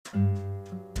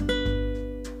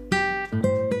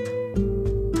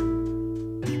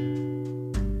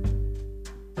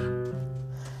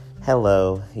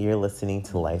Hello, you're listening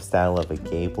to Lifestyle of a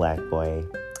Gay Black Boy.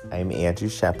 I'm Andrew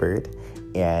Shepard,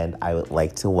 and I would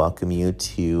like to welcome you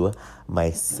to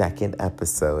my second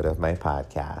episode of my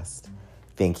podcast.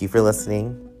 Thank you for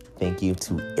listening. Thank you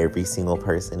to every single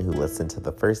person who listened to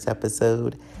the first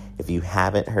episode. If you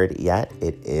haven't heard it yet,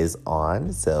 it is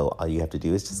on, so all you have to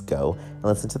do is just go and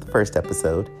listen to the first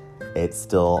episode. It's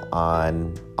still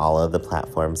on all of the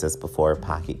platforms as before: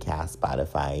 Pocket Cast,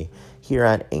 Spotify, here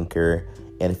on Anchor,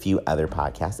 and a few other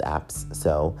podcast apps.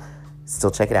 So still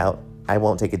check it out. I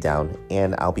won't take it down,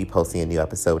 and I'll be posting a new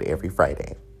episode every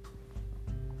Friday.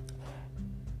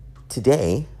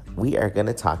 Today, we are going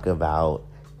to talk about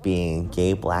being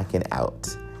gay, black, and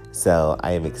out. So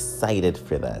I am excited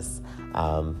for this.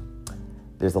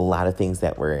 There's a lot of things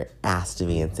that were asked of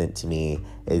me and sent to me.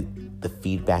 The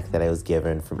feedback that I was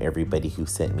given from everybody who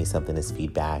sent me something as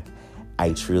feedback,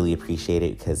 I truly appreciate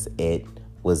it because it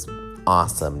was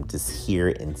awesome to hear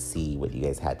and see what you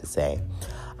guys had to say.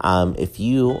 If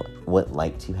you would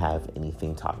like to have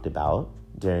anything talked about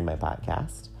during my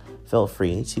podcast, feel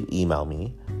free to email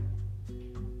me.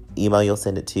 Email you'll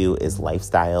send it to is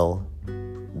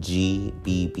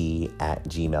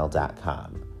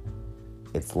lifestylegbb@gmail.com.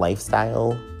 It's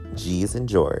lifestyle, G as in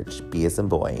George, B as in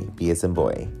boy, B as in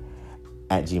boy,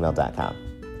 @gmail.com.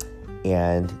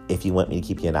 And if you want me to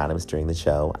keep you anonymous during the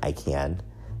show, I can.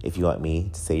 If you want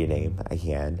me to say your name, I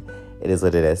can. It is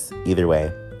what it is. Either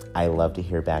way, I love to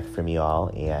hear back from you all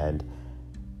and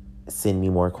send me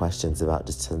more questions about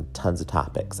just tons of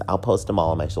topics. I'll post them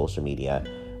all on my social media,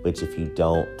 which if you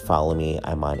don't follow me,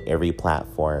 I'm on every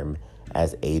platform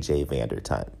as AJ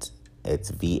Vandertunt. It's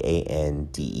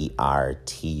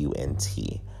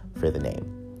VANDERTUNT for the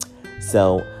name.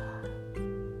 So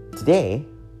today,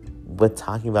 with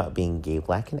talking about being gay,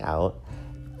 black, and out,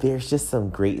 there's just some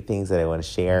great things that I want to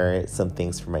share, some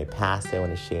things from my past I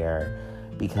want to share,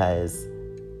 because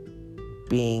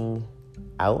being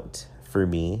out for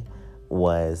me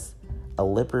was a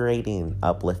liberating,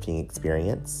 uplifting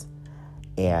experience,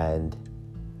 and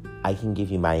I can give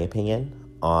you my opinion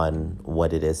on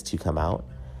what it is to come out,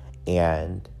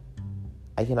 and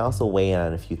I can also weigh in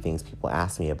on a few things people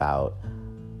ask me about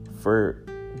for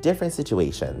different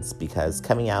situations, because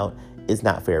coming out is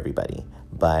not for everybody,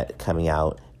 but coming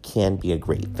out can be a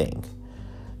great thing.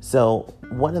 So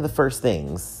one of the first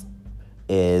things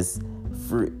is,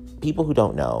 for people who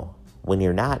don't know, when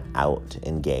you're not out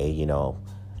and gay,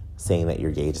 saying that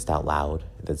you're gay just out loud,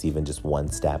 that's even just one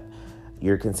step,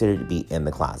 you're considered to be in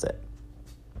the closet.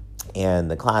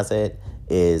 And the closet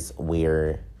is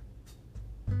the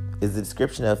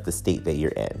description of the state that you're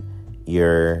in.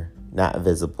 You're not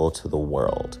visible to the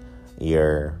world.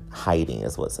 You're hiding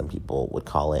is what some people would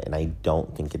call it. And I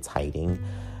don't think it's hiding.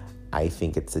 I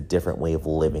think it's a different way of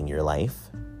living your life.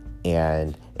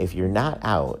 And if you're not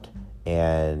out,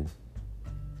 and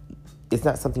it's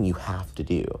not something you have to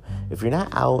do. If you're not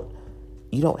out,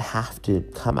 you don't have to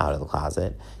come out of the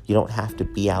closet. You don't have to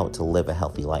be out to live a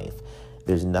healthy life.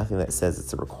 There's nothing that says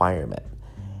it's a requirement.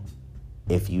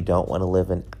 If you don't want to live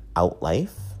an out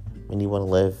life and you want to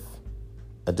live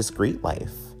a discreet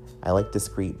life, I like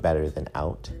discreet better than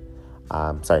out.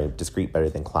 Discreet better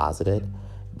than closeted,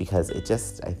 because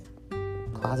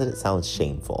closeted sounds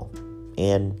shameful,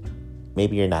 and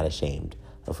maybe you're not ashamed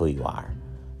of who you are.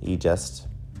 You just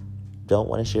don't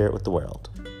want to share it with the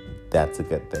world. That's a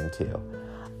good thing too.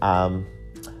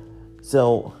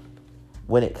 So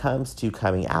when it comes to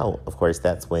coming out, of course,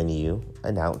 that's when you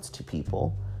announce to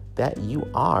people that you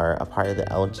are a part of the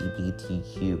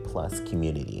LGBTQ plus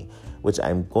community, which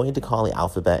I'm going to call the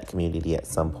alphabet community at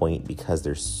some point, because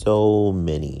there's so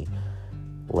many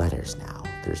letters now.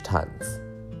 There's tons.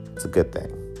 It's a good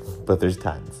thing, but there's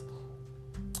tons.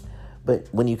 But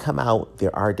when you come out,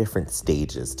 there are different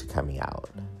stages to coming out.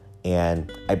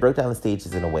 And I broke down the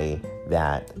stages in a way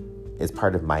that is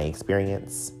part of my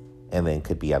experience, and then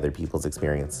could be other people's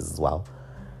experiences as well.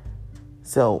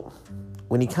 So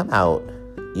when you come out,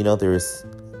 there's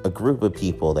a group of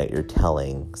people that you're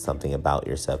telling something about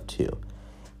yourself to.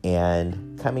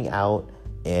 And coming out,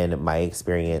 in my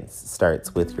experience,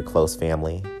 starts with your close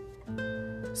family.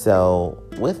 So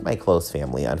with my close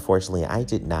family, unfortunately, I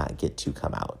did not get to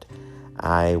come out.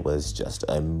 I was just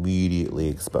immediately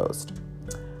exposed.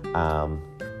 And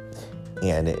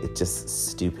it's just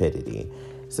stupidity.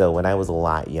 So when I was a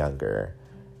lot younger,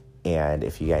 and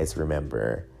if you guys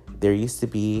remember, there used to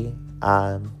be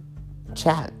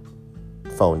chat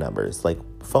phone numbers, like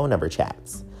phone number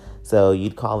chats. So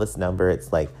you'd call this number,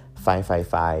 it's like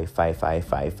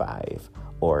 555-5555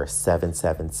 or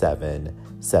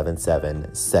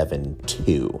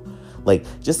 777-7772. Like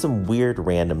just some weird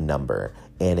random number.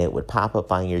 and it would pop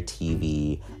up on your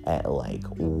TV at like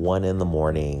 1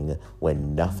 a.m.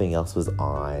 when nothing else was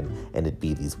on, and it'd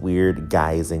be these weird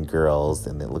guys and girls,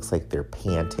 and it looks like they're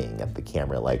panting at the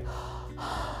camera, like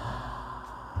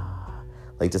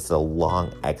just a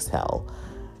long exhale,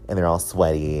 and they're all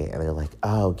sweaty, and they're like,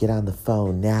 oh, get on the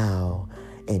phone now,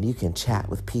 and you can chat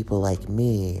with people like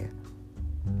me.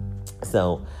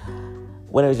 So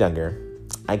when I was younger,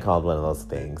 I called one of those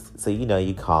things. So,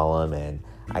 you call them, and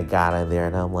I got on there,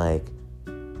 and I'm like,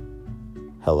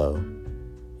 hello,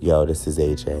 yo, this is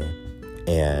AJ,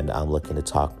 and I'm looking to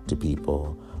talk to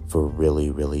people for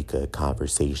really, really good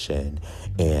conversation,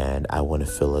 and I want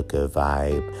to feel a good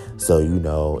vibe. So,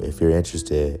 if you're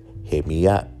interested, hit me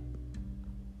up.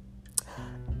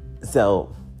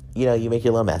 So, you make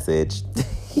your little message.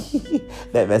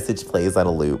 That message plays on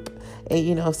a loop.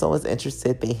 And, if someone's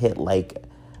interested, they hit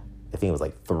I think it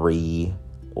was 3,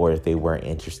 or if they weren't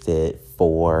interested,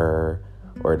 4,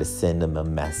 or to send them a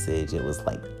message, it was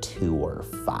 2 or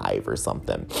 5 or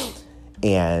something.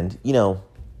 And,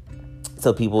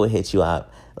 so people would hit you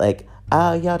up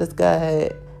oh, yo, that's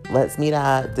good. Let's meet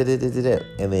up.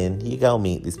 And then you go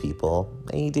meet these people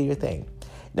and you do your thing.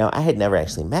 Now, I had never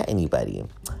actually met anybody,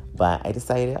 but I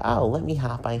decided, let me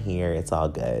hop on here. It's all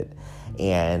good.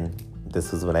 And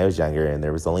this was when I was younger and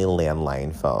there was only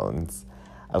landline phones.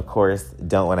 Of course,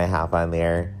 don't when I hop on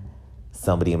there,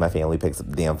 somebody in my family picks up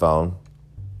the damn phone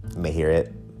and they hear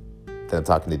it. Then I'm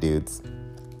talking to dudes.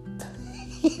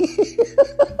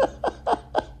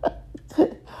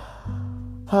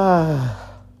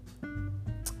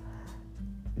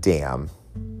 Damn.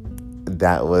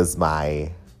 That was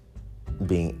my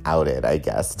being outed, I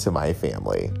guess, to my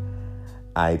family.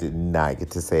 I did not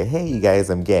get to say, hey, you guys,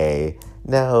 I'm gay.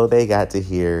 No, they got to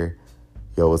hear,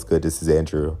 yo, what's good? This is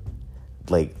Andrew.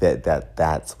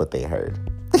 That's what they heard.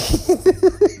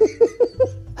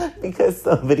 Because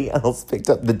somebody else picked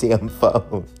up the damn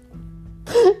phone.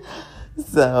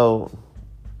 So,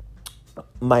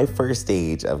 my first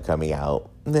stage of coming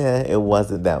out, it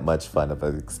wasn't that much fun of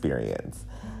an experience.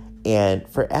 And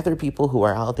for other people who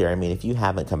are out there, I mean, if you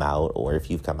haven't come out or if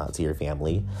you've come out to your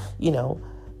family,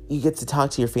 you get to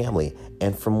talk to your family.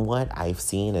 And from what I've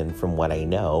seen and from what I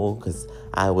know, because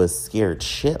I was scared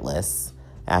shitless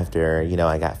after,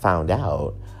 I got found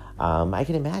out, I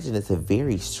can imagine it's a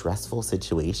very stressful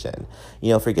situation.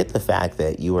 Forget the fact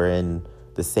that you were in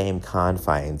the same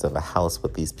confines of a house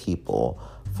with these people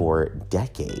for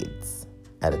decades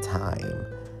at a time.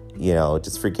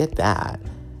 Just forget that.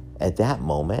 At that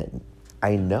moment,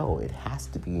 I know it has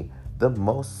to be the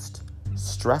most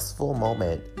stressful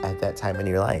moment at that time in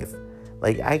your life.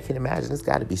 I can imagine it's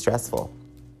got to be stressful.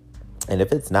 And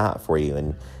if it's not for you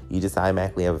and you just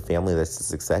automatically have a family that's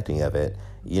just accepting of it,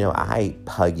 I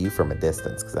hug you from a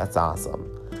distance because that's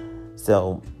awesome.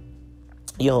 So,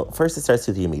 first it starts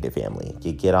with your immediate family.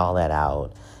 You get all that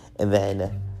out. And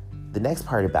then the next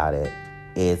part about it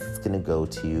is it's going to go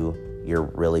to your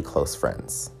really close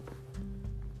friends.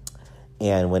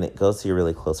 And when it goes to your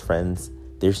really close friends,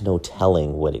 there's no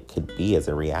telling what it could be as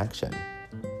a reaction.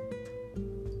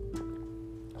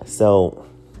 So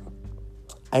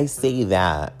I say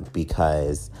that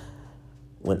because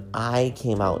when I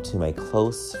came out to my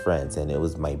close friends, and it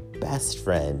was my best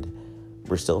friend,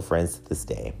 we're still friends to this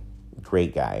day,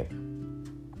 great guy.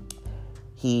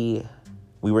 We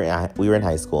were in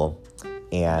high school,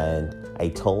 and I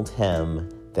told him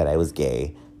that I was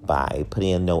gay by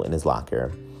putting a note in his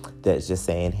locker that's just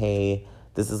saying, hey,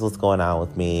 this is what's going on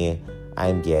with me.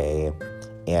 I'm gay,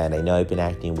 and I know I've been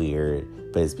acting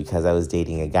weird, but it's because I was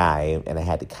dating a guy, and I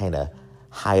had to kind of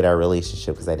hide our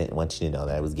relationship because I didn't want you to know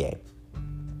that I was gay.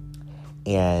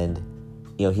 And,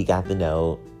 he got the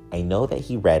note. I know that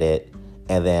he read it,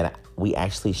 and then we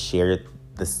actually shared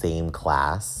the same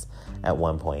class at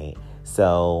one point.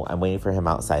 So I'm waiting for him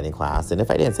outside in class. And if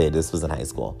I didn't say it, this was in high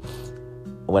school.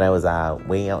 When I was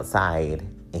waiting outside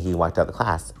and he walked out the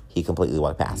class, he completely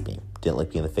walked past me. Didn't look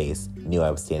me in the face. Knew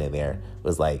I was standing there.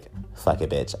 Was like, fuck it,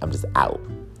 bitch. I'm just out.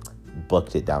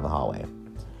 Booked it down the hallway.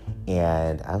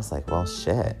 And I was like, well,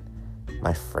 shit.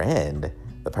 My friend,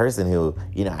 the person who,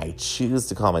 I choose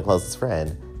to call my closest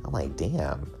friend, I'm like,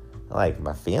 damn. My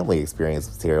family experience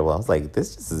was terrible. I was like,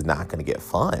 this just is not going to get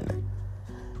fun.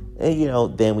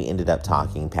 And, then we ended up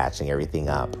talking, patching everything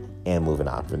up, and moving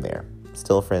on from there.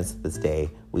 Still friends to this day.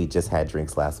 We just had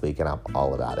drinks last week, and I'm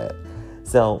all about it.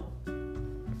 So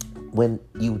when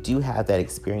you do have that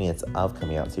experience of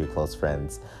coming out to your close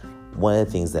friends, one of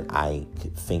the things that I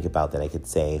could think about that I could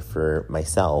say for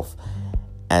myself,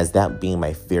 as that being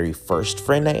my very first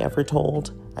friend I ever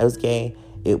told I was gay,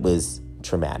 it was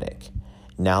traumatic.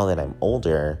 Now that I'm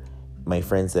older, my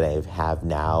friends that I have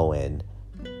now and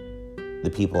the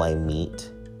people I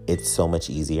meet, it's so much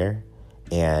easier.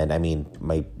 And I mean,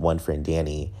 my one friend,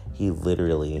 Danny, he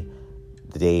literally,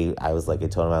 the day I was like, I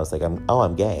told him, I was like,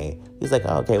 I'm gay. He's like,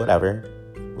 oh, okay, whatever.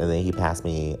 And then he passed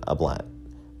me a blunt.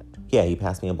 Yeah, he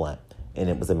passed me a blunt. And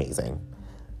it was amazing.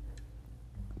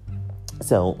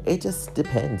 So it just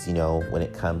depends, when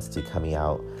it comes to coming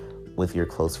out with your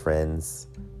close friends,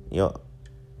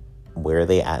 where are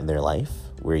they at in their life?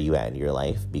 Where are you at in your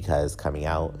life? Because coming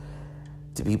out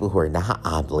to people who are not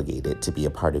obligated to be a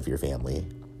part of your family,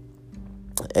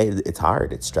 it's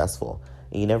hard, it's stressful.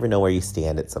 And you never know where you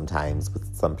stand at sometimes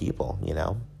with some people,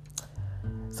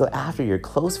 So after your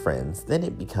close friends, then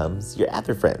it becomes your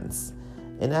other friends.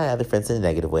 And not other friends in a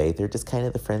negative way. They're just kind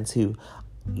of the friends who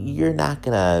you're not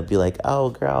going to be like, oh,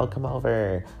 girl, come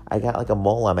over. I got like a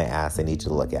mole on my ass I need you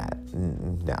to look at.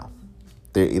 No.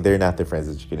 They're not the friends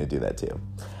that you're going to do that to.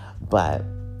 But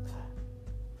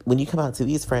when you come out to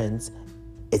these friends,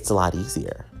 it's a lot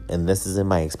easier. And this is in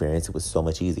my experience, it was so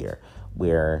much easier.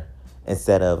 Where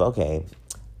instead of, okay,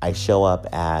 I show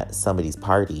up at somebody's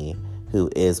party who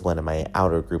is one of my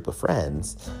outer group of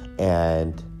friends,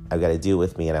 and I've got a dude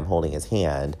with me and I'm holding his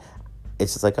hand,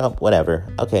 it's just like, oh,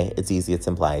 whatever. Okay, it's easy, it's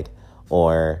implied.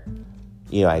 Or,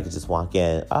 I could just walk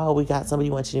in, oh, we got somebody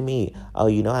who wants you to meet. Oh,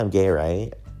 I'm gay,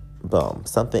 right? Boom.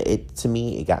 To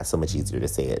me, it got so much easier to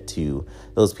say it to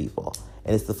those people.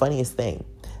 And it's the funniest thing.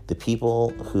 The people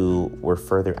who were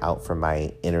further out from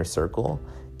my inner circle,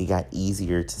 it got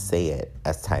easier to say it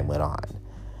as time went on.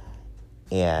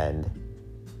 And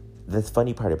the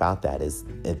funny part about that is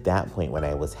at that point when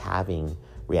I was having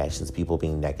reactions, people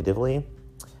being negatively,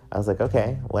 I was like,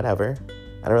 okay, whatever.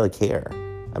 I don't really care.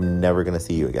 I'm never going to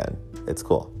see you again. It's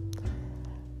cool.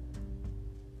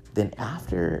 Then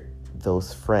after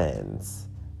those friends,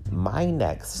 my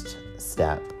next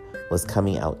step was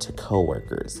coming out to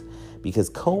coworkers, because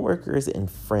coworkers and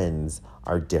friends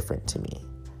are different to me.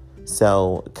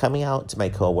 So coming out to my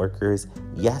coworkers,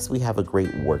 yes, we have a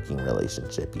great working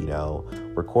relationship,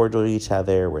 we're cordial to each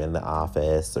other, we're in the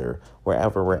office or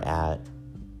wherever we're at,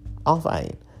 all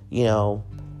fine,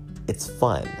 it's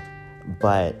fun.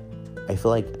 But I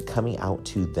feel like coming out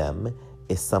to them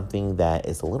is something that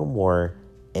is a little more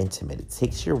intimate. It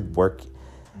takes your work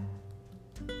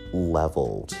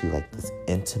level to like this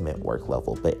intimate work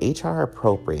level, but HR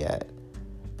appropriate,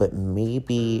 but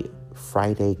maybe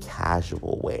Friday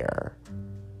casual wear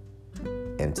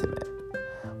intimate,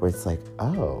 where it's like,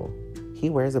 oh, he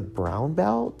wears a brown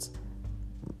belt,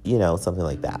 something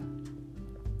like that.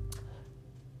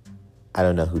 I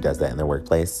don't know who does that in their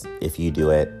workplace. If you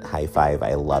do it, high five.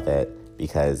 I love it,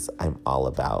 because I'm all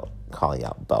about calling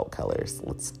out belt colors.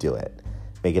 Let's do it.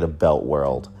 Make it a belt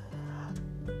world.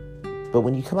 But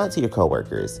when you come out to your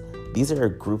coworkers, these are a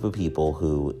group of people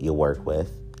who you work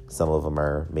with. Some of them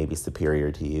are maybe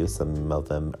superior to you. Some of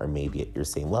them are maybe at your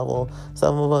same level.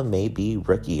 Some of them may be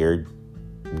rookie or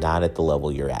not at the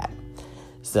level you're at.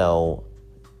 So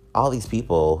all these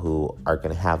people who are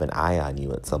going to have an eye on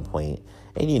you at some point,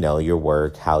 and your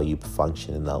work, how you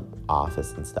function in the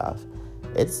office and stuff,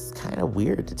 it's kind of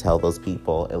weird to tell those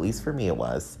people, at least for me it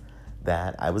was,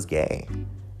 that I was gay.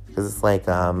 Because it's like,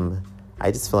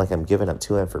 I just feel like I'm giving up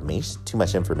too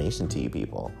much information to you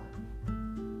people.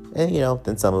 And,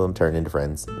 then some of them turn into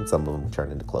friends, and some of them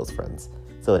turn into close friends.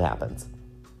 So it happens.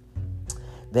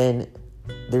 Then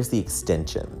there's the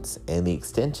extensions. And the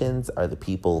extensions are the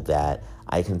people that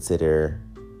I consider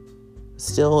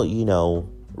still,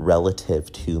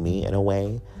 relative to me in a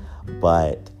way,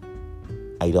 but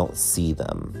I don't see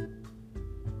them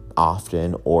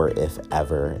often or if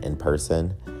ever in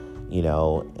person,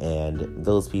 and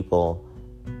those people,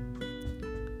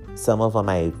 some of them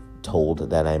I told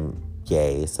that I'm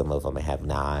gay, some of them I have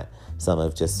not, some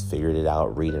have just figured it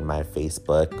out reading my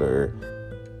Facebook or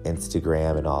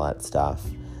Instagram and all that stuff.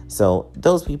 So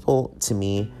those people, to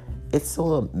me, it's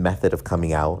still a method of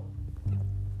coming out,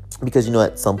 because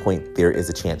at some point there is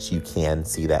a chance you can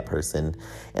see that person,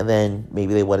 and then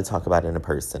maybe they want to talk about it in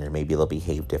person, or maybe they'll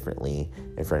behave differently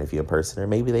in front of you in person, or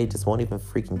maybe they just won't even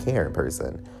freaking care in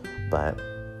person. But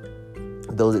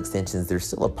those extensions, they're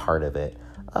still a part of it,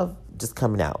 of just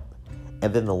coming out.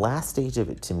 And then the last stage of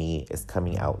it to me is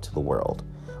coming out to the world,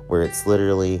 where it's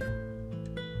literally,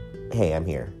 hey, I'm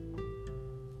here.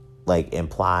 Like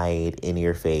implied, in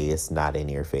your face, not in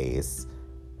your face.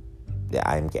 Yeah,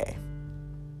 I'm gay.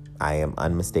 I am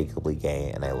unmistakably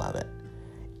gay, and I love it.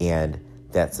 And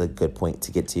that's a good point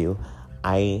to get to.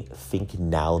 I think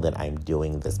now that I'm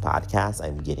doing this podcast,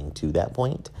 I'm getting to that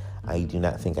point. I do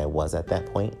not think I was at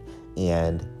that point.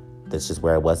 And that's just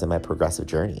where I was in my progressive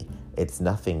journey. It's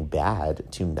nothing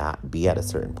bad to not be at a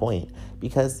certain point,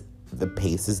 because the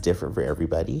pace is different for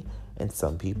everybody, and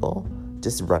some people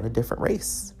just run a different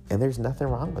race, and there's nothing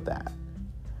wrong with that.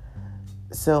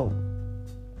 So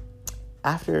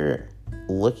after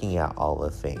looking at all the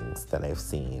things that I've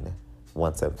seen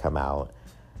once I've come out,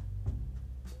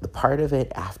 the part of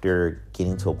it after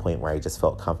getting to a point where I just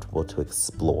felt comfortable to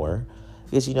explore,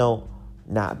 because,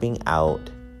 not being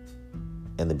out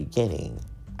in the beginning,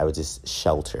 I was just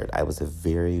sheltered. I was a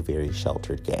very, very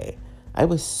sheltered gay. I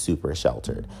was super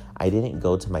sheltered. I didn't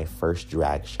go to my first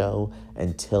drag show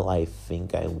until I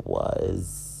think I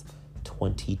was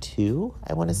 22,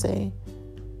 I want to say.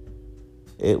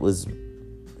 It was,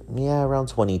 around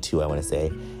 22, I want to say.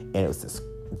 And it was this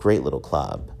great little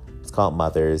club. It's called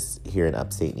Mothers here in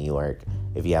upstate New York.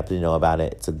 If you happen to know about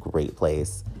it, it's a great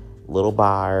place. Little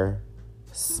bar,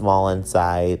 small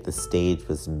inside. The stage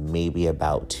was maybe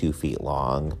about 2 feet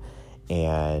long.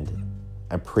 And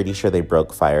I'm pretty sure they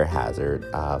broke fire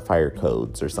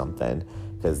codes or something,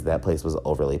 because that place was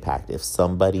overly packed. If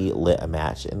somebody lit a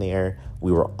match in there,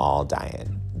 we were all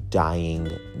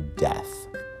dying death.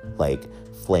 Like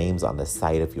flames on the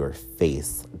side of your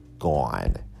face,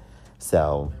 gone.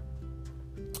 So,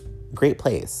 great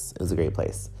place. It was a great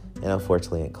place. And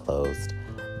unfortunately it closed.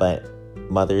 But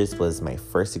Mothers was my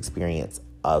first experience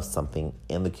of something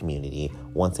in the community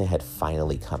once I had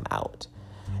finally come out.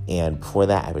 And before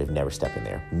that, I would have never stepped in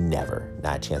there. Never.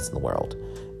 Not a chance in the world.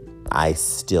 I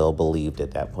still believed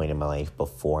at that point in my life,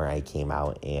 before I came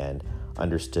out and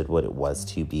understood what it was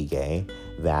to be gay,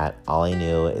 that all I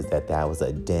knew is that was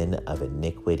a den of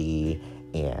iniquity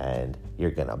and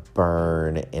you're gonna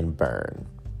burn and burn.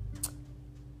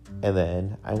 And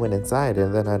then I went inside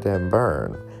and then I didn't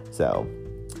burn. So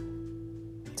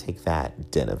take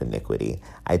that, den of iniquity.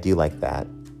 I do like that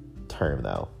term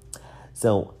though.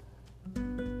 So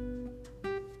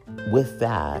with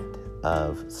that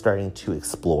of starting to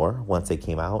explore once I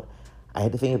came out, I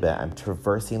had to think about it. I'm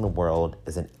traversing the world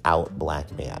as an out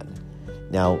black man.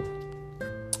 Now,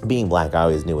 being black, I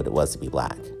always knew what it was to be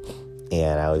black.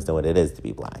 And I always know what it is to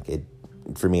be black.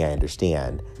 For me, I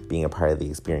understand being a part of the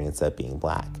experience of being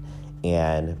black.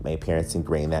 And my parents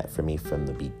ingrained that for me from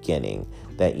the beginning,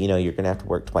 that, you're going to have to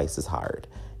work twice as hard.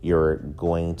 You're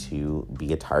going to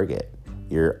be a target.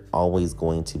 You're always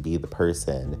going to be the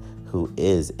person who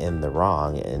is in the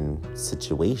wrong in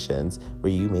situations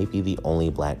where you may be the only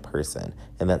black person.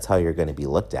 And that's how you're going to be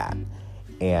looked at.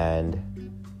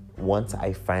 And once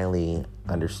I finally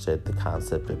understood the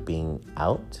concept of being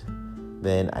out,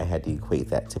 then I had to equate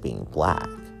that to being black,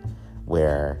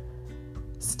 where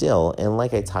still, and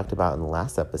like I talked about in the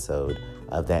last episode,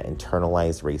 of that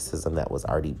internalized racism that was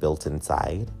already built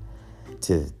inside,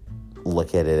 to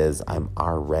look at it as I'm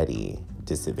already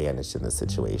disadvantaged in this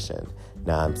situation.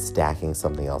 Now I'm stacking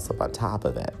something else up on top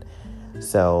of it.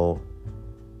 So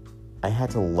I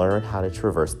had to learn how to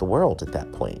traverse the world at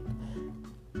that point.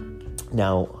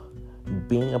 Now,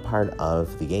 being a part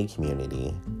of the gay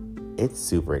community, it's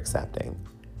super accepting.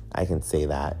 I can say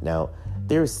that. Now,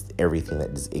 there's everything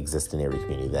that exists in every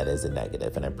community that is a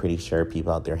negative, and I'm pretty sure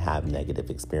people out there have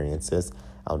negative experiences.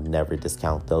 I'll never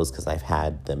discount those because I've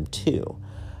had them too.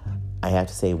 I have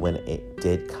to say, when it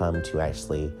did come to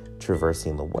actually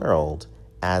traversing the world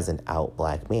as an out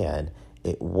black man,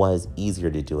 it was easier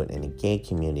to do it in a gay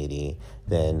community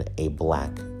than a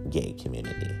black gay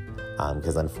community.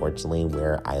 Because unfortunately,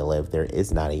 where I live, there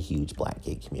is not a huge black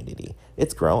gay community.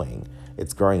 It's growing.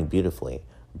 It's growing beautifully,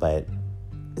 but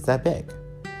it's not big.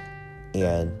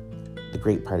 And the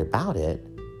great part about it,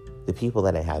 the people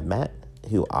that I have met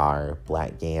who are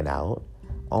black, gay, and out,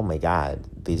 oh my God,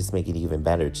 they just make it even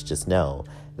better to just know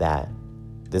that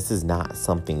this is not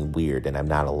something weird and I'm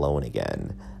not alone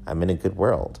again. I'm in a good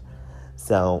world.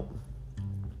 So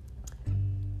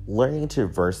learning to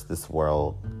traverse this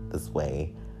world this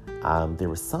way, there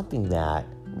was something that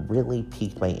really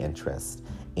piqued my interest.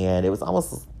 And it was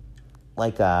almost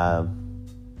like a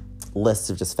list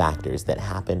of just factors that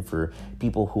happen for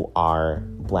people who are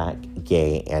black,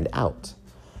 gay, and out.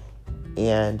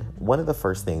 And one of the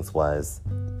first things was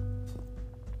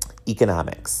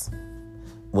economics.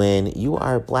 When you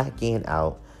are black, gay, and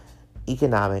out,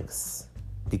 economics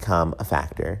become a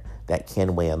factor that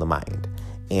can weigh on the mind.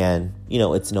 And,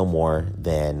 it's no more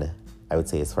than, I would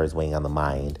say, as far as weighing on the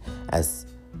mind, as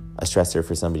a stressor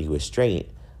for somebody who is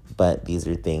straight, but these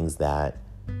are things that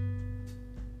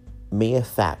may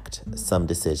affect some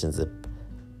decisions of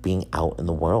being out in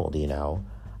the world,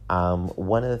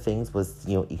 One of the things was,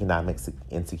 economic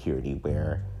insecurity,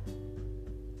 where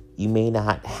you may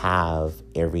not have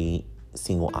every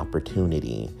single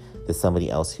opportunity that somebody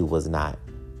else who was not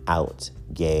out,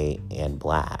 gay, and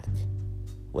black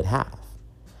would have.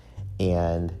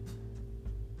 And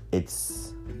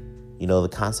it's, The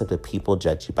concept of people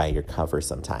judge you by your cover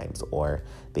sometimes, or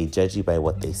they judge you by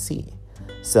what they see.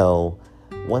 So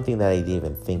one thing that I didn't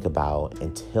even think about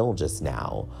until just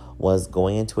now was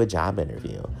going into a job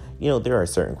interview. There are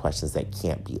certain questions that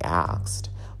can't be asked,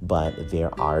 but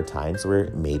there are times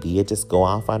where maybe you just go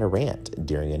off on a rant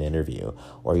during an interview,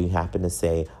 or you happen to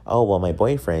say, oh, well, my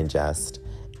boyfriend just,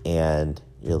 and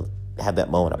you'll have that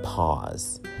moment of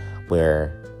pause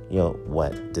where,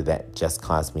 what, did that just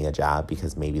cost me a job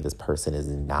because maybe this person is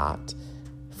not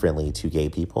friendly to gay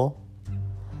people?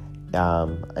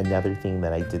 Another thing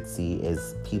that I did see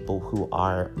is people who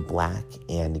are Black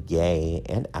and gay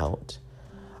and out,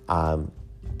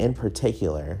 in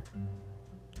particular,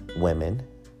 women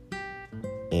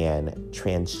and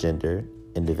transgender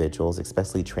individuals,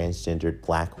 especially transgendered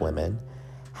Black women,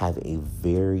 have a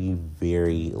very,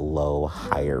 very low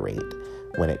hire rate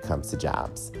when it comes to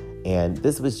jobs. And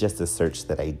this was just a search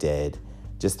that I did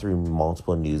just through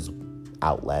multiple news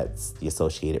outlets, the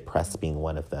Associated Press being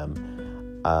one of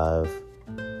them, of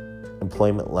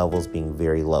employment levels being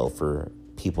very low for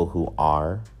people who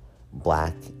are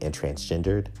Black and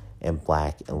transgendered, and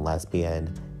Black and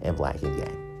lesbian, and Black and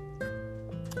gay.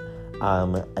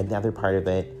 Another part of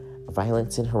it,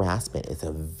 violence and harassment is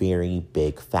a very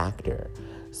big factor.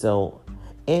 So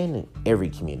in every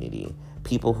community,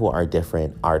 people who are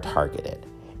different are targeted.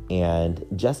 And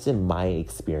just in my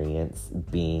experience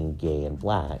being gay and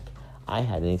Black, I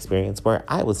had an experience where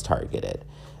I was targeted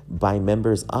by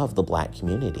members of the Black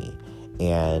community.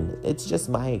 And it's just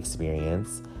my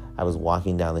experience. I was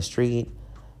walking down the street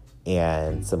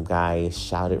and some guy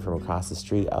shouted from across the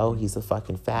street, oh, he's a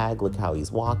fucking fag, look how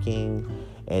he's walking.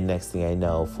 And next thing I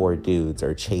know, 4 dudes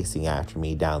are chasing after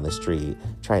me down the street,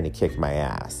 trying to kick my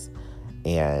ass.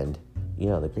 And,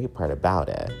 the great part about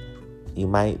it, you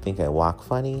might think I walk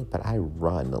funny, but I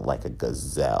run like a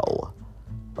gazelle.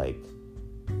 Like,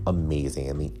 amazing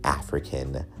in the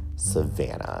African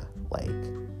savannah. Like,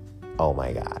 oh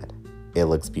my God, it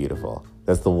looks beautiful.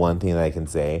 That's the one thing that I can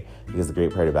say, because the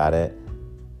great part about it,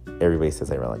 everybody says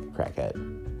I run like a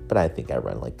crackhead, but I think I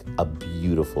run like a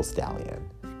beautiful stallion.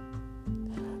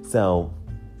 So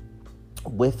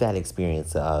with that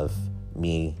experience of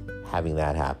me having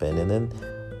that happen, and then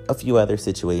a few other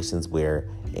situations where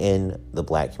in the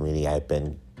Black community I've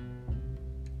been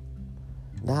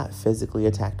not physically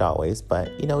attacked always,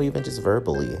 but even just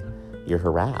verbally, you're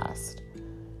harassed.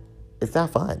 It's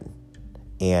not fun.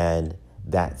 And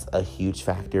that's a huge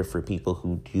factor for people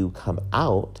who do come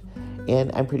out.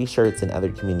 And I'm pretty sure it's in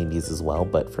other communities as well,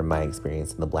 but from my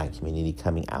experience in the Black community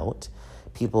coming out,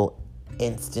 people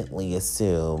instantly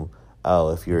assume, oh,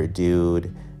 if you're a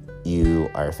dude, you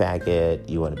are a faggot,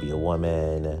 you want to be a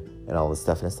woman, and all this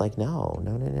stuff. And it's like, no.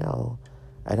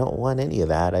 I don't want any of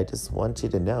that. I just want you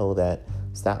to know that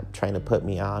stop trying to put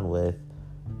me on with,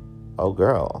 oh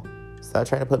girl, stop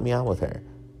trying to put me on with her.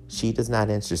 She does not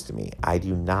interest me. I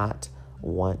do not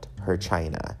want her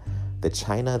China. The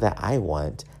China that I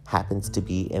want happens to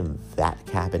be in that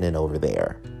cabinet over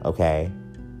there, okay?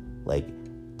 Like,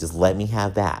 just let me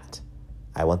have that.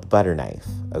 I want the butter knife,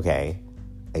 okay?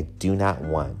 I do not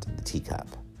want the teacup.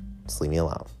 Just leave me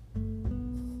alone.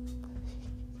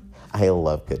 I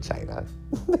love good China.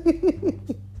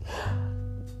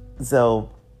 So,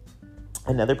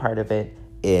 another part of it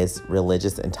is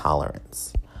religious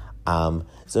intolerance.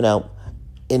 So now,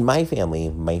 in my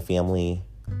family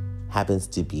happens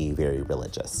to be very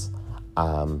religious.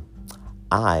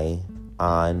 I,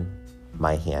 on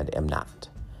my hand, am not.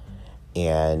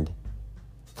 And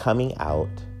coming out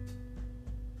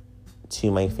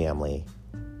to my family,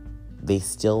 they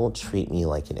still treat me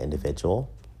like an individual,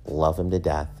 love them to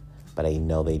death, but I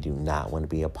know they do not want to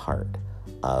be a part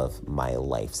of my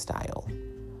lifestyle.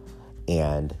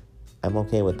 And I'm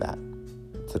okay with that.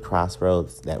 It's a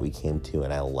crossroads that we came to,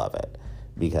 and I love it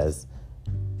because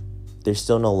there's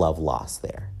still no love lost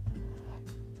there.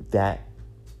 That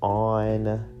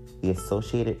on the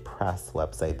Associated Press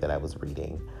website that I was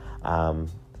reading,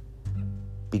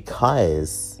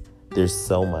 because there's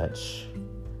so much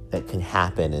that can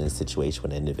happen in a situation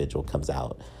when an individual comes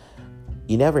out,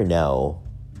 you never know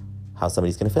how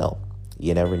somebody's going to feel.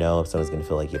 You never know if someone's going to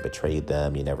feel like you betrayed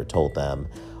them, you never told them,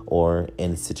 or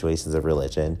in situations of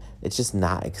religion, it's just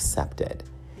not accepted.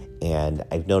 And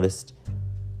I've noticed,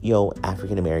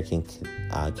 African American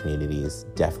communities,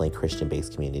 definitely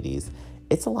Christian-based communities,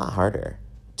 it's a lot harder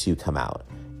to come out.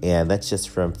 And that's just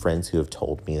from friends who have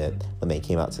told me that when they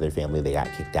came out to their family, they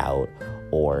got kicked out,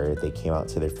 or they came out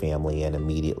to their family and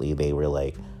immediately they were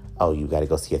like, oh, you got to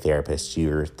go see a therapist.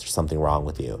 There's something wrong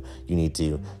with you. You need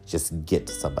to just get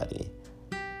to somebody.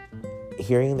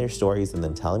 Hearing their stories and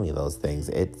them telling me those things,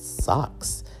 it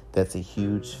sucks that's a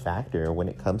huge factor when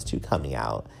it comes to coming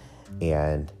out.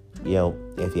 And, you know,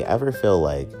 if you ever feel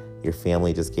like your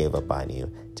family just gave up on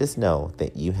you, just know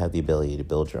that you have the ability to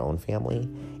build your own family,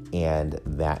 and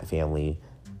that family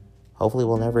hopefully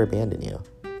will never abandon you.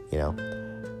 You know,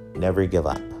 never give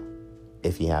up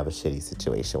if you have a shitty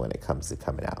situation when it comes to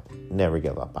coming out. Never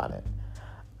give up on it.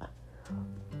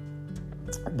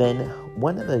 Then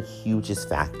one of the hugest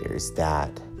factors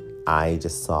that I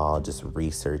just saw just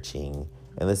researching,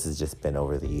 and this has just been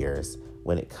over the years,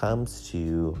 when it comes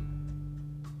to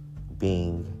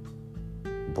being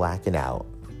black and out,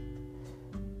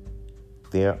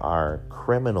 there are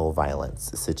criminal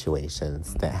violence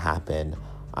situations that happen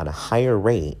on a higher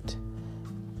rate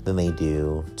than they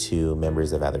do to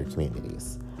members of other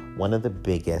communities. One of the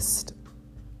biggest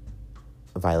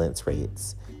violence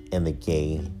rates in the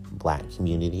gay black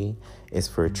community is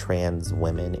for trans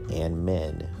women and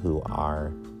men who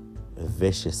are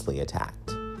viciously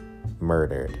attacked,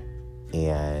 murdered,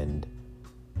 and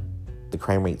the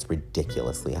crime rate's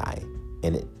ridiculously high,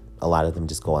 and a lot of them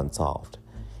just go unsolved.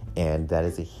 And that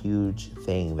is a huge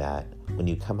thing, that when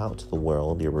you come out to the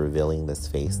world, you're revealing this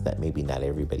face that maybe not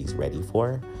everybody's ready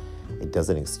for. It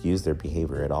doesn't excuse their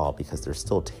behavior at all, because they're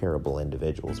still terrible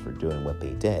individuals for doing what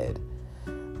they did.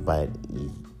 But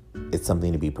it's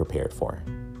something to be prepared for.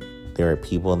 There are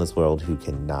people in this world who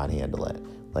cannot handle it.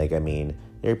 Like, I mean,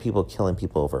 there are people killing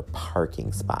people over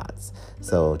parking spots.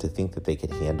 So to think that they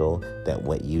could handle that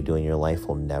what you do in your life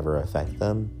will never affect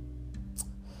them,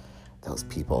 those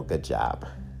people, good job.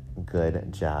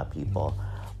 Good job, people.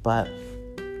 But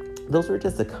those were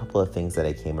just a couple of things that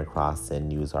I came across in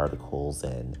news articles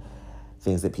and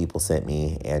things that people sent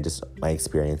me, and just my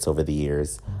experience over the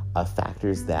years of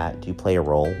factors that do play a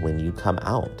role when you come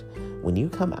out. When you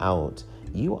come out,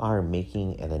 you are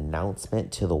making an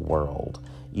announcement to the world.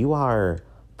 You are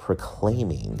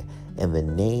proclaiming in the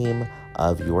name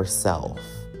of yourself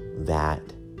that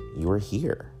you're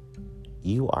here.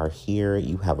 You are here.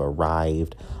 You have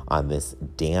arrived on this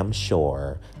damn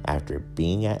shore after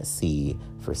being at sea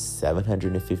for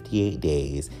 758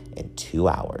 days and 2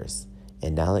 hours.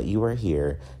 And now that you are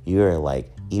here, you are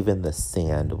like, even the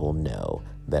sand will know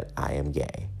that I am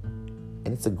gay. And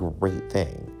it's a great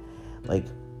thing. Like,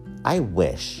 I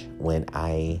wish when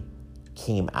I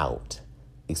came out,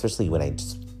 especially when I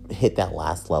just hit that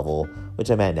last level,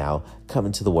 which I'm at now,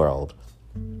 coming to the world,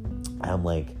 I'm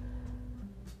like,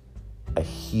 a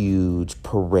huge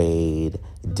parade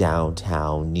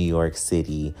downtown New York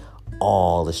City.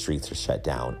 All the streets are shut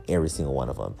down, every single one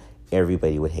of them.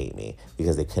 Everybody would hate me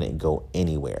because they couldn't go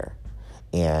anywhere.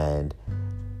 And,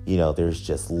 you know, there's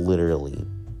just literally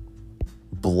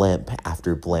blimp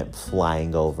after blimp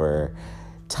flying over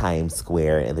Times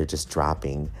Square, and they're just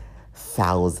dropping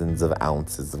thousands of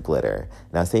ounces of glitter.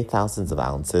 Now, I say thousands of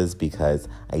ounces because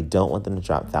I don't want them to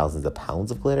drop thousands of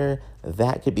pounds of glitter.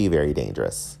 That could be very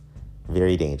dangerous.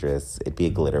 Very dangerous. It'd be a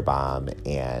glitter bomb,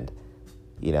 and,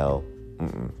 you know,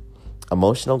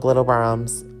 emotional glitter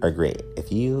bombs are great.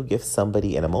 If you give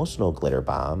somebody an emotional glitter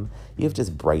bomb, you've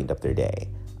just brightened up their day.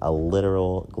 A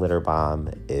literal glitter bomb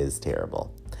is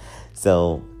terrible.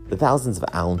 So the thousands of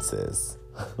ounces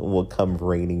will come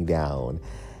raining down,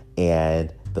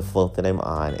 and the float that I'm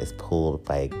on is pulled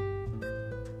by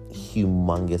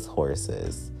humongous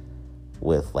horses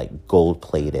with like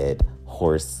gold-plated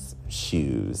horse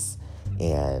shoes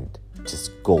and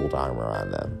just gold armor on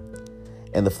them.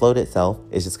 And the float itself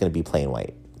is just going to be plain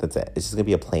white. That's it. It's just going to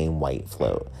be a plain white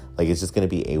float. Like, it's just going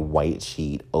to be a white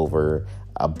sheet over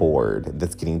a board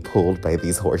that's getting pulled by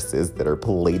these horses that are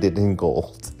plated in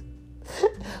gold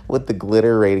with the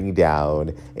glitter raining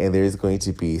down. And there's going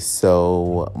to be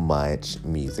so much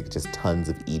music, just tons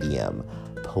of EDM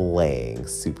playing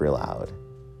super loud.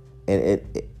 And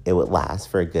it would last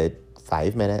for a good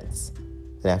 5 minutes.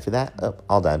 And after that,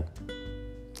 all done.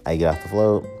 I get off the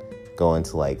float, go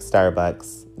into like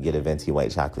Starbucks, get a venti white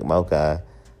chocolate mocha,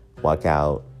 walk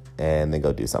out, and then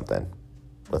go do something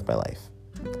with my life.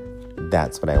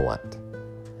 That's what I want.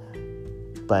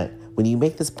 But when you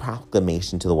make this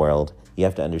proclamation to the world, you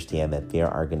have to understand that there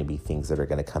are going to be things that are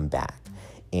going to come back.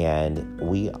 And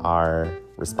we are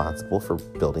responsible for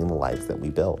building the lives that we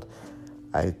build.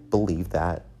 I believe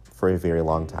that for a very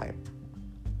long time,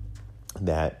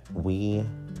 that we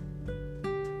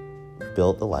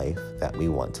build the life that we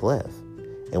want to live.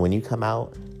 And when you come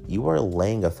out, you are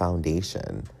laying a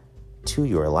foundation to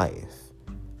your life.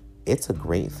 It's a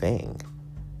great thing.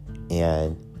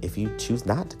 And if you choose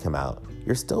not to come out,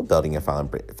 you're still building a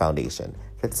foundation.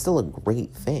 It's still a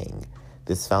great thing.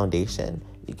 This foundation,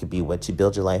 it could be what you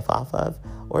build your life off of,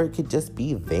 or it could just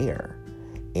be there.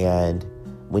 And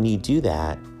when you do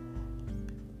that,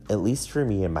 at least for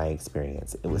me in my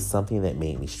experience, it was something that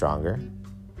made me stronger,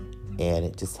 and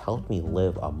it just helped me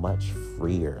live a much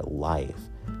freer life.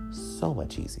 So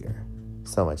much easier.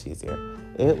 So much easier.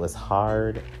 It was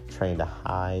hard trying to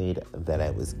hide that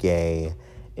I was gay.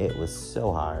 It was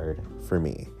so hard for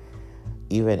me.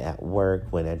 Even at work,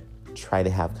 when I try to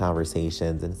have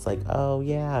conversations, and it's like, oh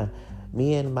yeah,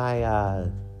 me and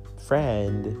my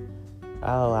friend,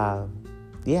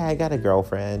 yeah, I got a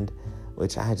girlfriend,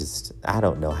 which I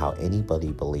don't know how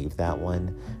anybody believed that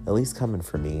one, at least coming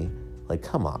from me. Like,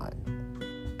 come on.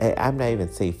 I'm not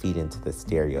even saying feed into the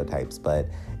stereotypes, but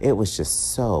it was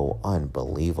just so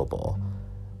unbelievable.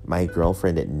 My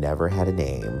girlfriend had never had a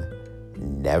name,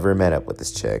 never met up with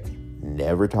this chick,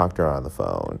 never talked to her on the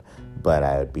phone, but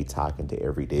I would be talking to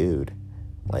every dude.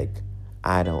 Like,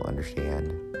 I don't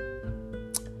understand.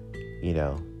 You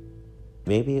know,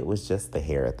 maybe it was just the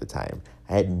hair at the time.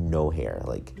 I had no hair,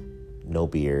 like no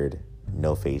beard,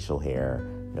 no facial hair,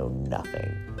 no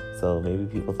nothing. So maybe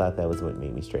people thought that was what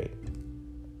made me straight.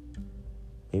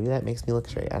 Maybe that makes me look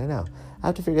straight. I don't know. I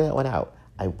have to figure that one out.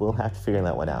 I will have to figure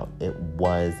that one out. It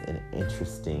was an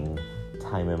interesting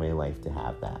time in my life to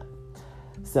have that.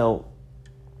 So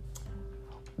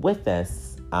with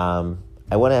this, I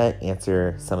want to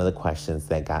answer some of the questions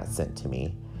that got sent to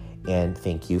me. And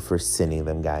thank you for sending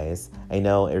them, guys. I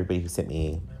know everybody who sent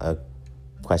me a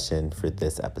question for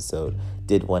this episode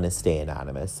did want to stay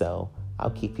anonymous, so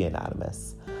I'll keep you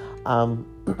anonymous.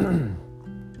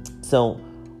 So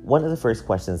one of the first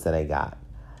questions that I got,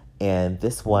 and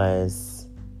this was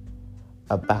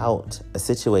about a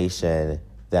situation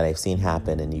that I've seen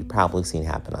happen, and you've probably seen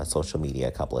happen on social media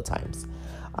a couple of times.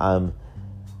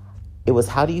 It was,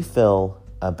 how do you feel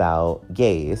about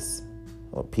gays,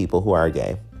 or people who are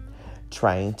gay,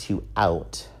 trying to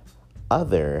out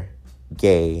other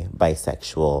gay,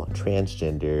 bisexual,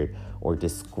 transgendered, or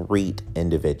discrete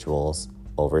individuals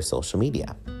over social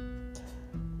media?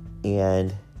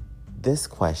 And this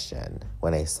question,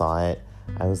 when I saw it,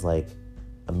 I was like,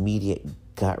 immediate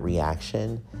gut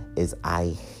reaction is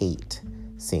I hate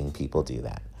seeing people do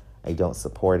that. I don't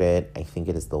support it. I think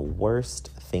it is the worst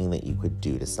thing that you could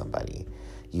do to somebody.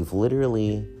 You've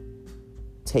literally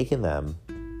taken them,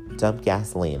 dumped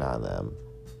gasoline on them,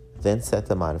 then set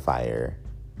them on fire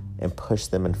and pushed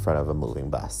them in front of a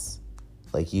moving bus.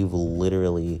 Like, you've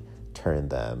literally turned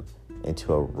them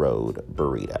into a road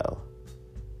burrito.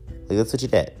 Like, that's what you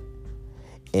did.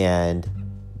 And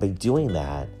by doing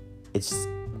that, it's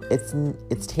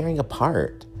tearing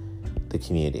apart the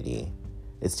community.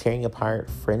 It's tearing apart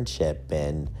friendship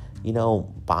and,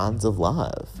 bonds of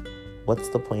love. What's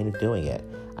the point of doing it?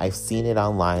 I've seen it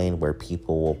online where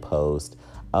people will post,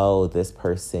 oh, this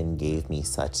person gave me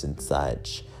such and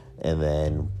such, and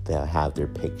then they'll have their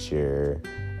picture,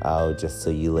 oh, just so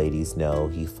you ladies know,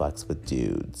 he fucks with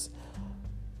dudes.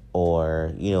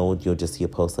 Or, you'll just see a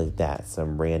post like that,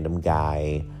 some random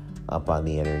guy up on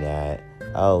the internet,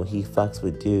 oh, he fucks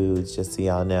with dudes, just so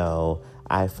y'all know,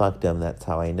 I fucked him, that's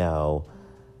how I know.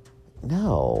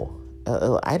 No,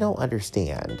 I don't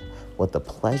understand what the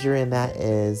pleasure in that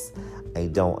is. I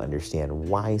don't understand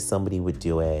why somebody would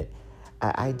do it.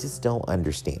 I just don't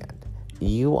understand.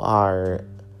 You are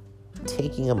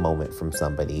taking a moment from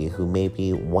somebody who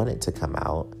maybe wanted to come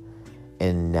out,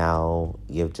 and now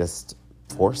you've just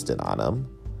forced it on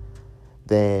them.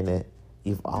 Then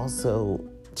you've also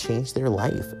changed their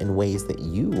life in ways that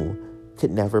you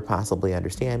could never possibly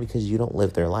understand because you don't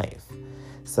live their life.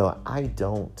 So I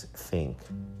don't think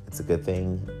it's a good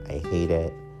thing. I hate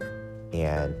it.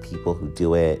 And people who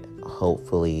do it,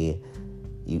 hopefully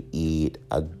you eat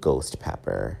a ghost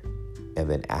pepper, and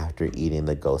then after eating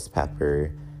the ghost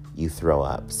pepper, you throw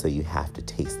up, so you have to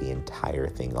taste the entire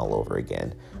thing all over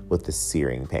again with the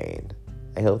searing pain.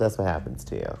 I hope that's what happens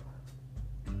to you.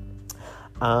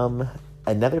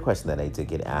 Another question that I did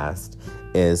get asked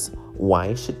is,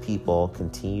 why should people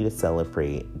continue to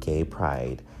celebrate gay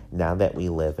pride now that we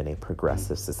live in a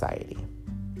progressive society?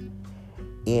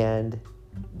 And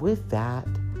with that,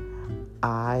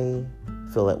 I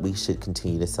feel that we should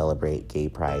continue to celebrate gay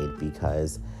pride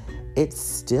because it's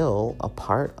still a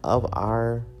part of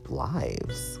our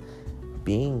lives.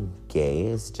 Being gay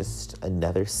is just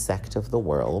another sect of the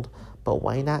world, but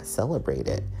why not celebrate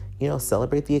it?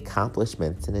 Celebrate the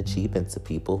accomplishments and achievements of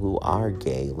people who are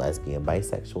gay, lesbian,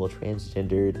 bisexual,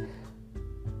 transgendered.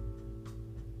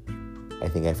 I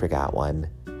think I forgot one.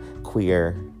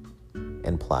 Queer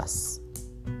and plus.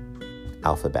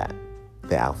 Alphabet.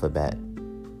 The alphabet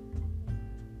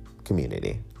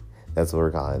community. That's what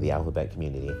we're calling it, the alphabet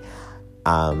community.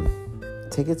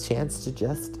 Take a chance to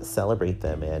just celebrate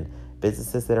them, and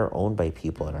businesses that are owned by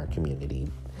people in our community.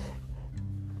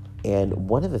 And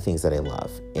one of the things that I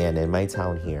love, and in my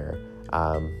town here,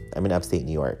 I'm in upstate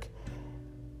New York,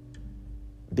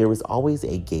 there was always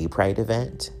a gay pride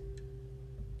event.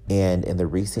 And in the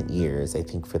recent years, I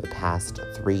think for the past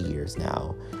 3 years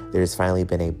now, there's finally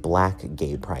been a Black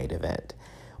gay pride event,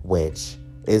 which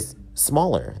is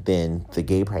smaller than the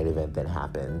gay pride event that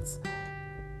happens.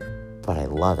 But I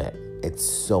love it. It's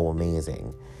so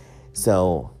amazing.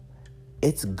 So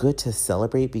it's good to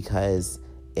celebrate because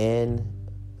in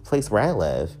the place where I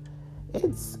live,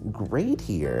 it's great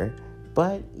here,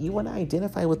 but you want to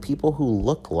identify with people who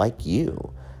look like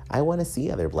you. I want to see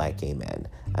other Black gay men.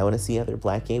 I want to see other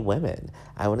Black gay women.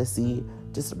 I want to see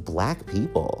just Black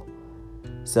people.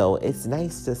 So it's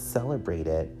nice to celebrate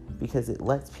it because it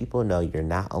lets people know you're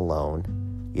not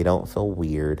alone. You don't feel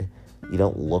weird. You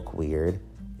don't look weird.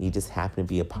 You just happen to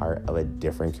be a part of a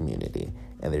different community,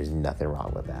 and there's nothing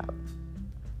wrong with that.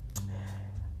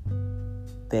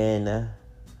 Then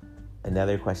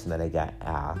another question that I got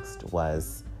asked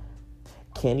was,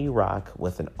 can you rock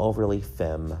with an overly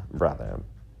femme brother?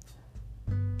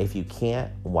 If you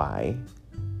can't, why?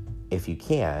 If you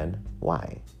can,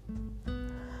 why?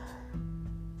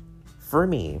 For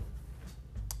me,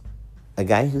 a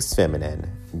guy who's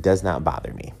feminine does not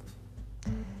bother me.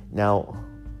 Now,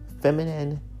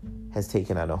 feminine has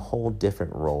taken on a whole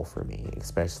different role for me,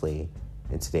 especially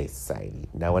in today's society.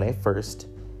 Now, when I first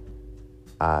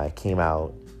came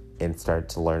out and started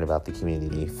to learn about the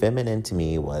community, feminine to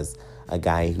me was a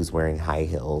guy who's wearing high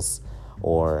heels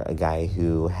or a guy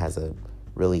who has a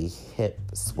really hip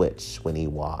switch when he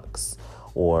walks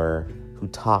or who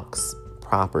talks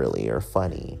properly or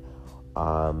funny,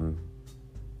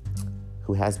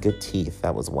 who has good teeth.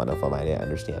 That was one of them. I didn't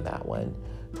understand that one.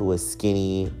 Who was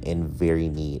skinny and very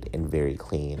neat and very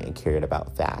clean and cared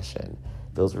about fashion.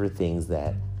 Those were things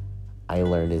that I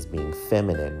learned as being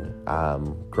feminine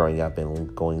growing up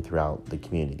and going throughout the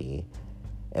community.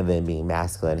 And then being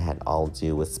masculine had all to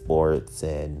do with sports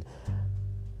and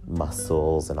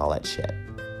muscles and all that shit.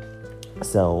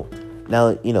 So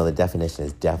now, the definition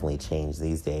has definitely changed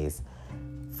these days.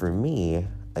 For me,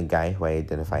 a guy who I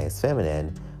identify as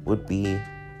feminine would be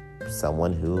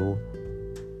someone who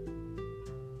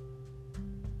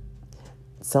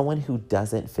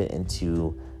doesn't fit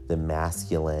into the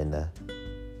masculine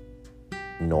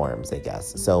norms, I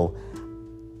guess. So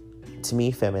to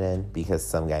me, feminine, because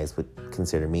some guys would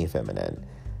consider me feminine,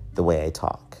 the way I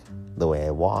talk, the way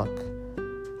I walk,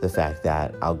 the fact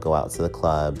that I'll go out to the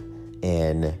club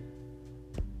in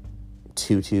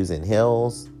tutus and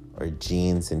heels or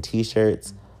jeans and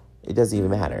t-shirts. It doesn't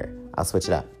even matter. I'll switch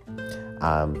it up.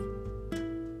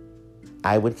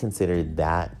 I would consider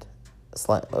that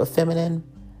feminine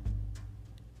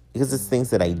because it's things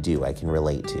that I do, I can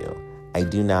relate to. I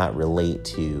do not relate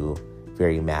to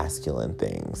very masculine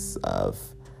things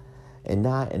and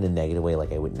not in a negative way,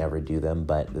 like I would never do them,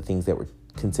 but the things that were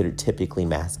considered typically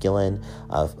masculine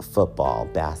of football,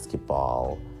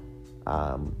 basketball,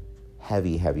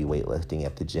 heavy weightlifting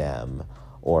at the gym,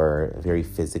 or very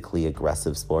physically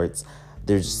aggressive sports,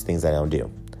 there's just things I don't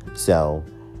do. So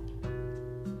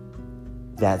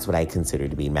that's what I consider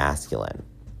to be masculine.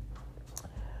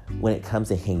 When it comes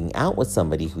to hanging out with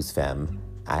somebody who's femme,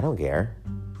 I don't care.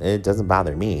 It doesn't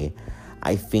bother me.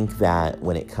 I think that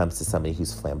when it comes to somebody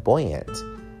who's flamboyant,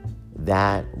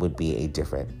 that would be a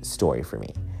different story for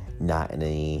me. Not in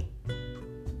any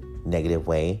negative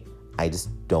way. I just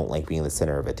don't like being the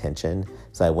center of attention,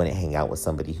 so I wouldn't hang out with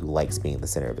somebody who likes being the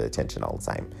center of attention all the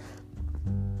time.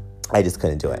 I just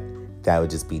couldn't do it. That would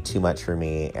just be too much for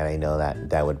me, and I know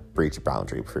that would breach a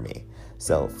boundary for me.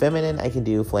 So feminine, I can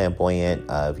do. Flamboyant,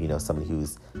 of somebody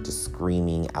who's just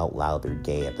screaming out loud they're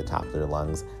gay at the top of their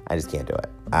lungs. I just can't do it.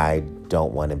 I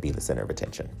don't want to be the center of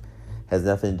attention. Has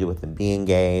nothing to do with them being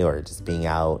gay or just being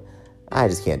out. I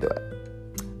just can't do it.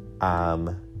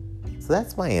 So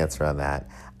that's my answer on that.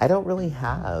 I don't really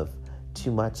have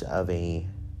too much of a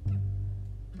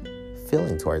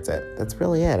feeling towards it. That's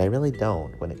really it. I really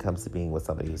don't when it comes to being with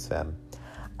somebody who's femme.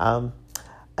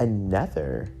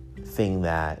 Another thing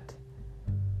that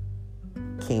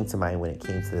came to mind when it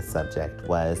came to this subject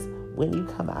was when you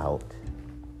come out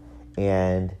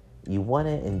and you want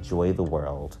to enjoy the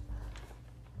world,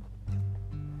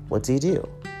 what do?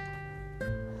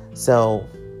 So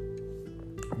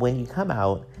when you come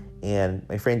out, and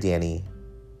my friend Danny,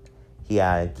 he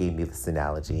gave me this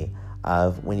analogy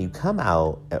of when you come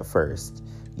out at first,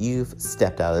 you've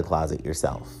stepped out of the closet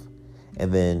yourself.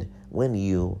 And then when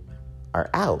you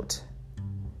are out,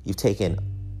 you've taken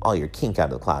all your kink out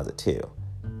of the closet too.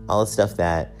 All the stuff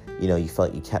that, you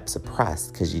felt you kept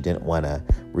suppressed because you didn't want to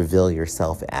reveal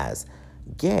yourself as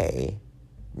gay.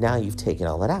 Now you've taken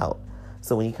all that out.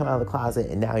 So when you come out of the closet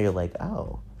and now you're like,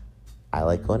 oh, I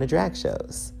like going to drag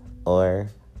shows. Or,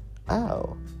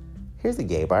 oh, here's a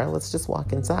gay bar. Let's just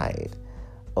walk inside.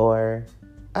 Or,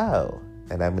 oh,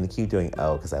 and I'm going to keep doing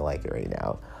oh because I like it right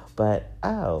now. But,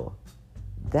 oh,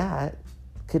 that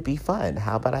could be fun.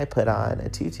 How about I put on a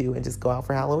tutu and just go out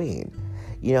for Halloween?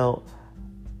 You know,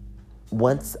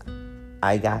 once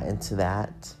I got into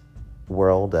that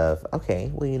world of, okay,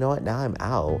 well, you know what? Now I'm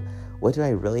out. What do I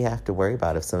really have to worry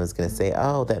about if someone's going to say,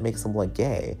 oh, that makes them look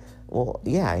gay? Well,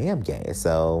 yeah, I am gay.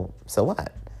 So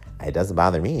what? It doesn't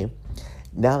bother me.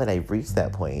 Now that I've reached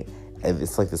that point,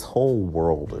 it's like this whole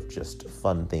world of just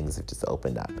fun things have just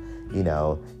opened up. You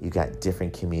know, you got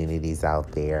different communities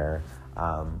out there.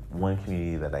 One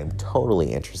community that I'm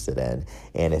totally interested in,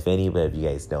 and if any of you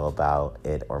guys know about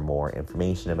it or more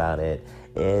information about it,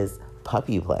 is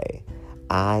puppy play.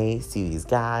 I see these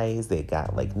guys, they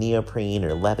got like neoprene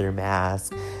or leather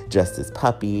masks, dressed as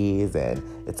puppies, and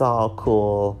it's all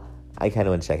cool. I kind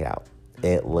of want to check it out.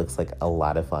 It looks like a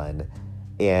lot of fun.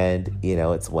 And, you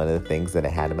know, it's one of the things that I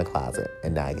had in my closet,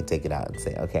 and now I can take it out and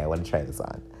say, okay, I want to try this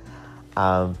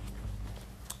on.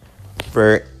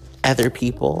 For other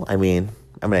people, I mean,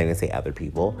 I'm not going to say other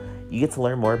people, you get to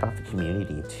learn more about the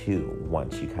community too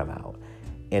once you come out.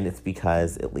 And it's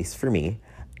because, at least for me,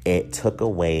 it took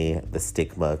away the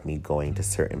stigma of me going to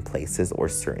certain places or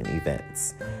certain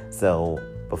events. So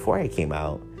before I came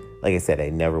out, like I said, I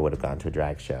never would have gone to a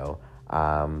drag show.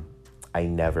 I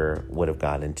never would have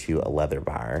gone into a leather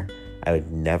bar. I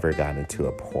would never gone into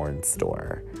a porn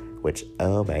store, which,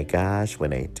 oh my gosh,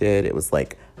 when I did, it was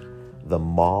like the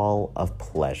mall of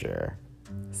pleasure.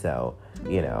 So,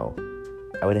 you know,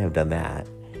 I wouldn't have done that.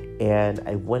 And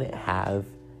I wouldn't have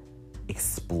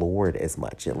explored as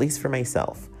much, at least for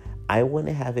myself. I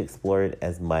wouldn't have explored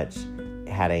as much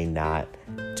had I not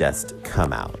just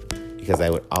come out, because I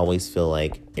would always feel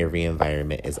like every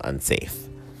environment is unsafe.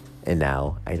 And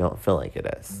now I don't feel like it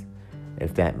is,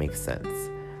 if that makes sense.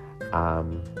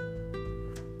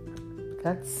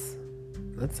 That's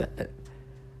it.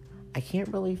 I can't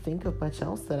really think of much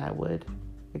else that I would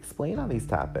explain on these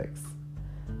topics.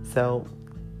 So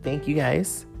thank you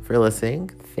guys for listening.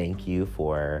 Thank you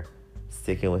for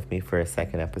sticking with me for a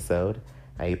second episode.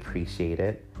 I appreciate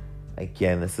it.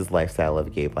 Again, this is Lifestyle of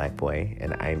a Gay Black Boy,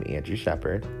 and I'm Andrew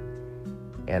Shepard.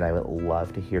 And I would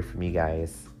love to hear from you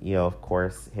guys. You know, of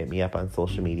course, hit me up on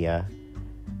social media.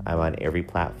 I'm on every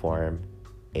platform.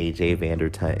 AJ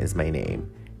Vandertunt is my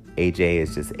name. AJ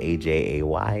is just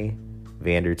AJAY.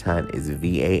 Vandertunt is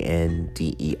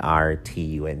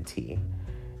VANDERTUNT.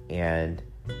 And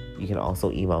you can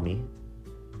also email me.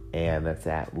 And that's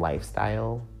at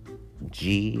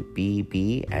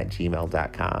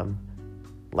lifestylegbb@gmail.com.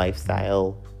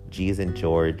 Lifestyle, G as in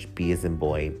George, B as in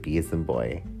boy, B as in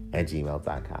boy,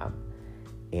 @gmail.com.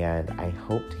 And I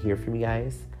hope to hear from you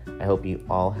guys. I hope you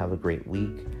all have a great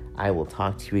week. I will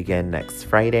talk to you again next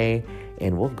Friday,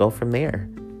 and we'll go from there.